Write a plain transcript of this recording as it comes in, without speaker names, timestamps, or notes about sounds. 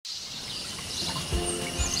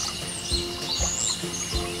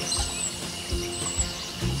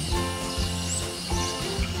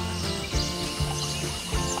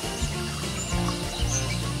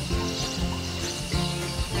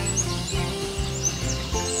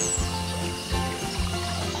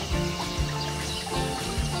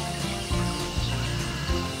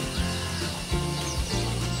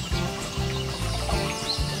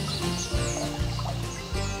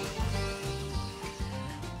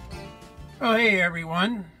Well, hey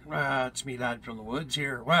everyone, it's me, Lad from the Woods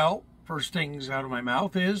here. Well, first things out of my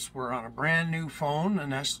mouth is we're on a brand new phone, an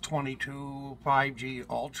S22 5G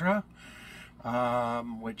Ultra,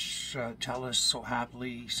 which Telus so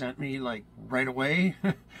happily sent me like right away.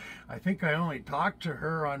 I think I only talked to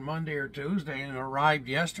her on Monday or Tuesday and it arrived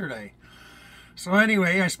yesterday. So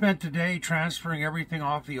anyway, I spent today transferring everything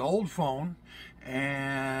off the old phone,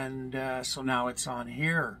 and so now it's on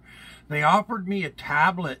here. They offered me a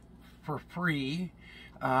tablet for free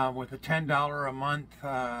with a $10 a month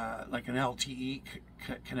like an LTE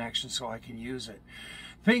connection, so I can use it.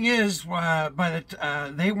 Thing is, they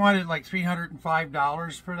wanted like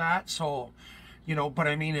 $305 for that, so but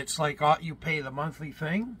I mean, it's like you pay the monthly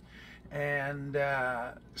thing, and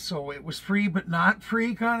so it was free but not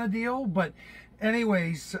free kind of deal. But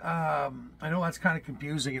anyways, I know that's kind of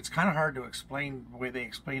confusing. It's kind of hard to explain the way they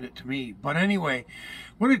explained it to me. But anyway,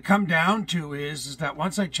 what it come down to is that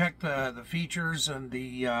once I checked the features and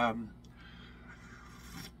the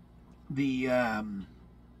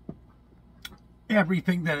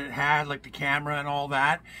everything that it had, like the camera and all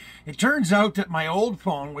that, it turns out that my old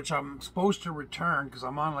phone, which I'm supposed to return because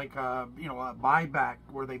I'm on like a a buyback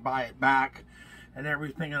where they buy it back and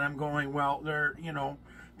everything, and I'm going, well, they're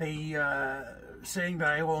they saying that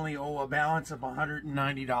I only owe a balance of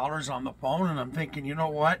 $190 on the phone, and I'm thinking, you know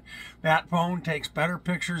what, that phone takes better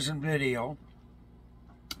pictures and video.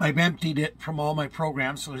 I've emptied it from all my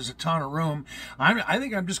programs, so there's a ton of room. I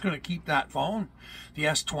think I'm just going to keep that phone, the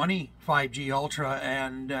S20 5G Ultra,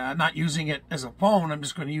 and not using it as a phone. I'm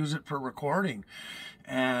just going to use it for recording.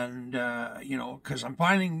 And, because I'm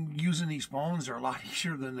finding using these phones are a lot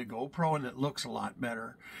easier than the GoPro, and it looks a lot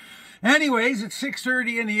better. Anyways, it's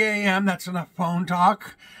 6:30 in the a.m. That's enough phone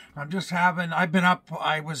talk. I've been up,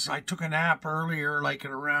 I took a nap earlier, like at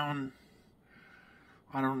around,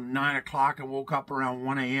 I don't know, 9 o'clock. I woke up around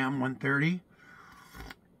 1 a.m., 1:30.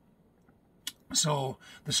 So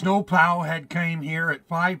the snowplow had came here at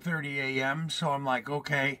 5:30 a.m. So I'm like,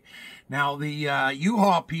 okay. Now the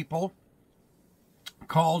U-Haul people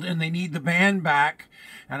called and they need the van back.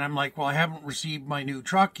 And I'm like, well, I haven't received my new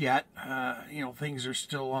truck yet. Things are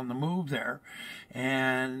still on the move there.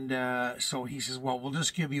 And so he says, well, we'll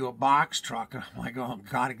just give you a box truck. And I'm like, oh,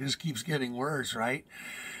 God, it just keeps getting worse, right?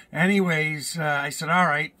 Anyways, I said, all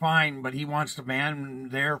right, fine. But he wants the van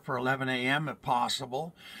there for 11 a.m. if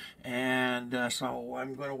possible. And so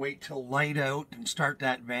I'm going to wait till light out and start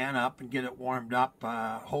that van up and get it warmed up.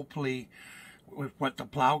 Hopefully, with what the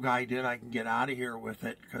plow guy did, I can get out of here with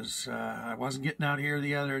it, because I wasn't getting out here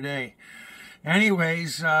the other day.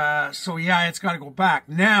 Anyways, so yeah, it's got to go back.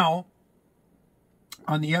 Now,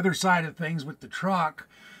 on the other side of things with the truck,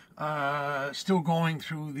 still going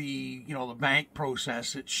through the, the bank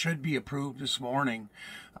process. It should be approved this morning.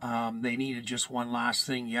 They needed just one last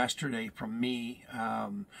thing yesterday from me.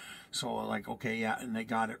 So like, okay, yeah, and they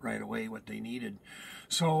got it right away, what they needed.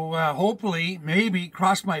 So hopefully, maybe,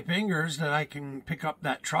 cross my fingers that I can pick up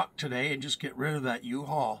that truck today and just get rid of that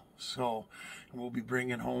U-Haul. So we'll be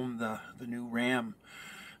bringing home the new Ram.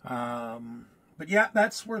 But yeah,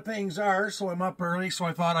 that's where things are. So I'm up early, so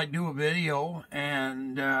I thought I'd do a video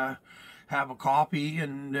and have a coffee,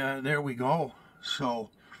 and there we go. So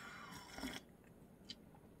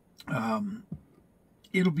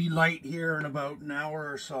it'll be light here in about an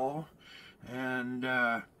hour or so, and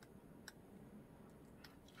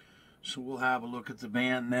so we'll have a look at the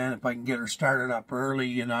van then, if I can get her started up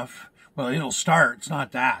early enough. Well, it'll start. It's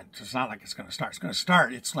not that. It's not like it's going to start. It's going to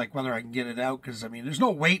start. It's like whether I can get it out, because, I mean, there's no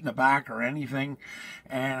weight in the back or anything.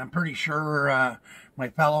 And I'm pretty sure my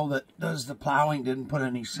fellow that does the plowing didn't put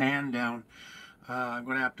any sand down. I'm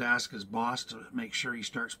going to have to ask his boss to make sure he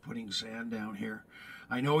starts putting sand down here.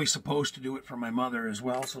 I know he's supposed to do it for my mother as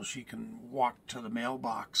well, so she can walk to the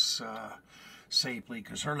mailbox safely,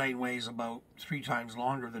 because her laneway is about 3 times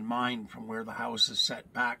longer than mine from where the house is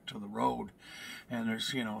set back to the road, and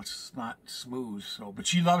there's it's not smooth. So, but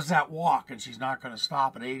she loves that walk, and she's not going to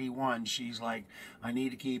stop at 81. She's like, I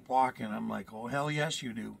need to keep walking. I'm like, oh hell yes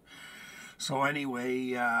you do. So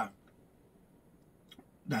anyway,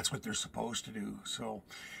 that's what they're supposed to do. So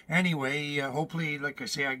anyway, hopefully, like I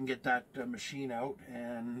say, I can get that machine out,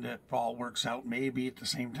 and if all works out, maybe at the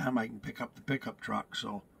same time I can pick up the pickup truck.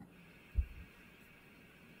 So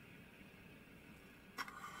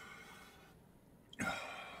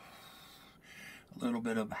a little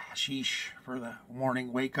bit of hashish for the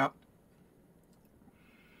morning wake up.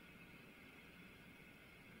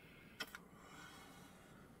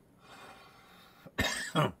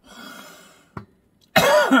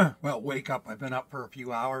 Well, wake up. I've been up for a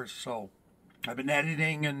few hours, so I've been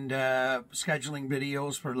editing and scheduling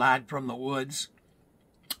videos for Lad from the Woods.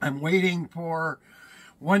 I'm waiting for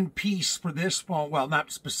one piece for this phone. Well,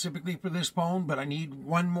 not specifically for this phone, but I need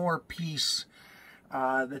one more piece.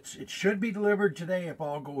 It should be delivered today if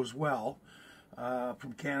all goes well,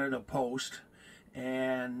 from Canada Post.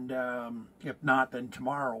 And if not, then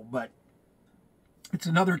tomorrow. But it's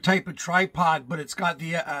another type of tripod, but it's got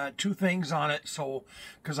the two things on it. So,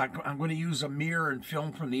 because I'm going to use a mirror and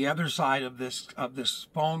film from the other side of this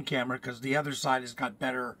phone camera, because the other side has got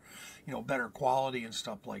better, better quality and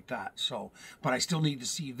stuff like that. So, but I still need to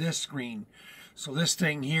see this screen. So this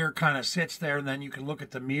thing here kind of sits there, and then you can look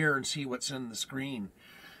at the mirror and see what's in the screen.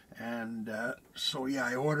 And so yeah,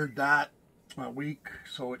 I ordered that a week,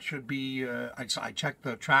 so it should be. I checked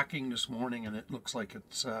the tracking this morning, and it looks like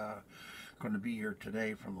it's going to be here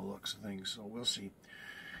today from the looks of things, so we'll see.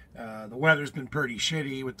 The weather's been pretty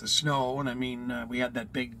shitty with the snow, and I mean, we had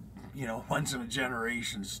that big, once in a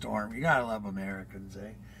generation storm. You gotta love Americans,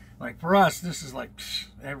 eh? Like for us, this is like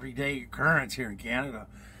everyday occurrence here in Canada,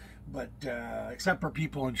 but except for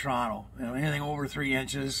people in Toronto, anything over 3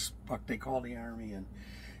 inches, fuck, they call the army. And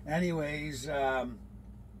anyways, I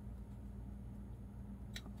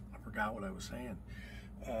forgot what I was saying.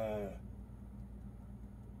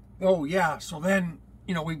 Oh yeah, so then,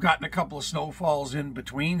 we've gotten a couple of snowfalls in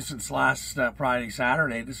between since last Friday,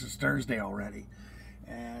 Saturday. This is Thursday already.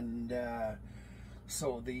 And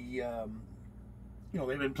so the,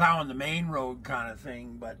 they've been plowing the main road kind of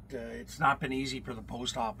thing, but it's not been easy for the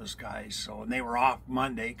post office guys. So, and they were off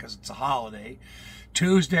Monday because it's a holiday.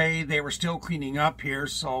 Tuesday, they were still cleaning up here,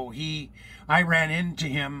 so I ran into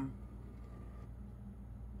him.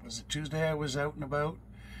 Was it Tuesday I was out and about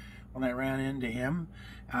when I ran into him?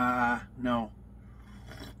 No.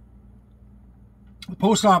 The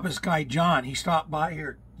post office guy, John, he stopped by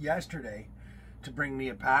here yesterday to bring me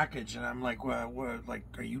a package, and I'm like, well, like,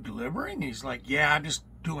 are you delivering? He's like, yeah, I'm just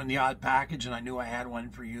doing the odd package, and I knew I had one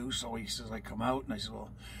for you, so he says, like, come out. And I said,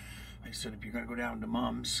 well, if you're going to go down to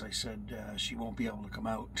Mom's, I said, she won't be able to come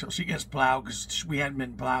out until she gets plowed, because we hadn't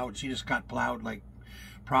been plowed. She just got plowed, like,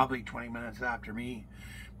 probably 20 minutes after me.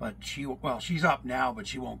 But she's up now, but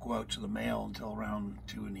she won't go out to the mail until around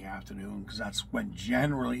 2 in the afternoon, because that's when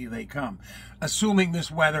generally they come, assuming this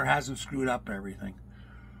weather hasn't screwed up everything.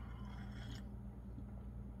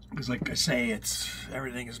 Because like I say,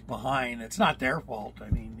 everything is behind. It's not their fault. I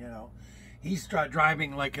mean, he's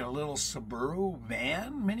driving like a little Subaru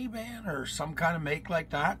minivan, or some kind of make like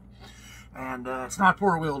that. And it's not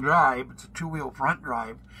 4-wheel drive, it's a 2-wheel front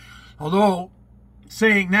drive. Although,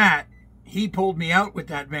 saying that, he pulled me out with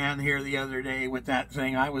that van here the other day with that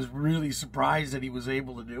thing. I was really surprised that he was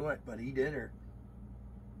able to do it, but he did her.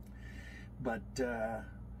 But,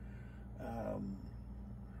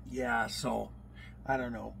 yeah, so, I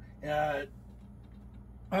don't know.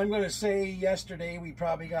 I'm going to say yesterday we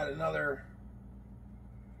probably got another,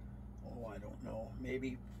 I don't know,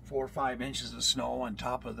 maybe 4 or 5 inches of snow on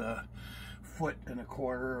top of the 1.25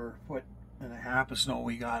 or 1.5 of snow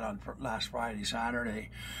we got on last Friday, Saturday.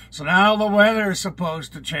 So now the weather is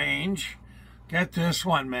supposed to change. Get this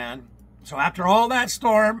one, man. So after all that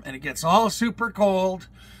storm, and it gets all super cold,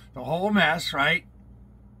 the whole mess, right?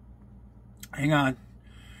 Hang on.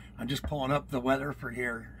 I'm just pulling up the weather for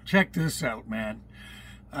here. Check this out, man.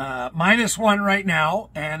 -1 right now,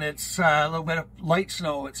 and it's a little bit of light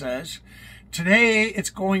snow, it says. Today, it's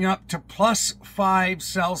going up to +5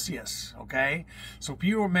 Celsius, okay? So for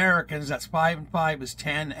you Americans, that's 5 and 5 is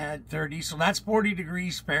 10, add 30. So that's 40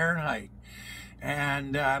 degrees Fahrenheit.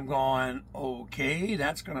 And I'm going, okay,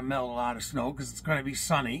 that's going to melt a lot of snow because it's going to be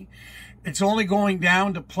sunny. It's only going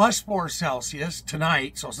down to +4 Celsius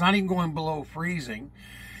tonight, so it's not even going below freezing.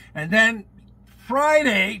 And then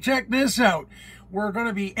Friday, check this out. We're going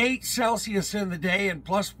to be 8 Celsius in the day and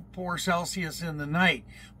 +4 Celsius in the night.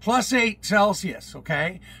 +8 Celsius,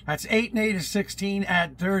 okay? That's 8 and 8 is 16,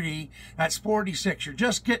 add 30, that's 46. You're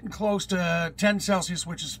just getting close to 10 Celsius,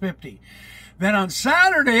 which is 50. Then on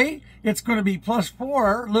Saturday, it's going to be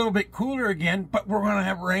 +4, a little bit cooler again, but we're going to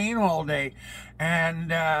have rain all day.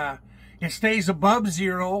 And it stays above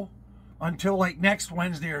 0 until like next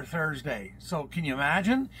Wednesday or Thursday. So can you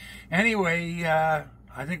imagine? Anyway,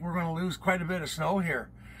 I think we're going to lose quite a bit of snow here.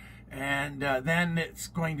 And then it's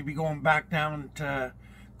going to be going back down to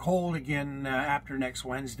cold again after next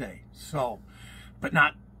Wednesday. So, but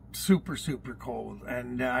not super, super cold.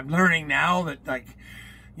 And I'm learning now that, like,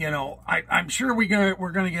 I'm sure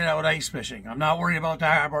we're gonna get out ice fishing. I'm not worried about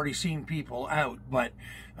that. I've already seen people out, but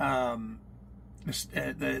the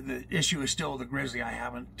issue is still the grizzly. I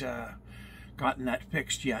haven't gotten that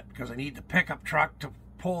fixed yet because I need the pickup truck to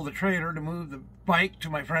pull the trailer to move the bike to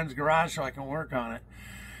my friend's garage so I can work on it.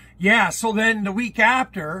 Yeah, so then the week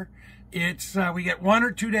after, it's we get 1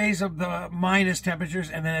 or 2 days of the minus temperatures,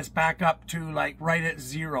 and then it's back up to like right at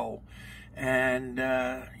 0. And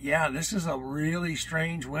yeah, this is a really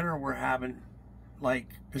strange winter we're having. Like,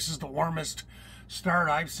 this is the warmest start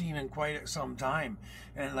I've seen in quite some time.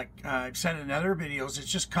 And like I've said in other videos,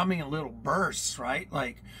 it's just coming in little bursts, right?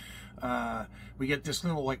 Like we get this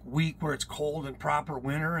little like week where it's cold and proper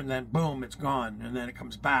winter, and then boom, it's gone, and then it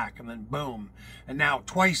comes back, and then boom. And now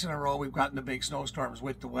twice in a row we've gotten the big snowstorms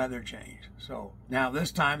with the weather change. So now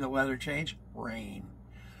this time the weather change, rain.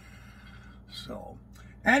 So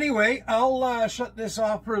anyway, I'll shut this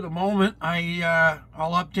off for the moment. I'll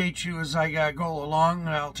update you as I go along.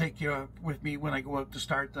 I'll take you with me when I go out to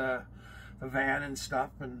start the van and stuff,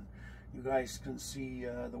 and you guys can see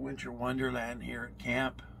the winter wonderland here at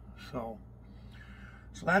camp. So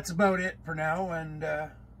that's about it for now, and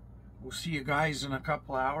we'll see you guys in a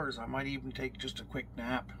couple hours. I might even take just a quick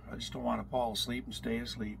nap. I just don't want to fall asleep and stay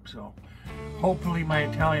asleep. So hopefully my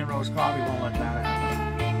Italian roast coffee won't let that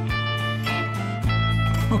happen.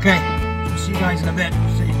 Okay, see you guys in a bit.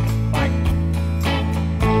 See you. Bye.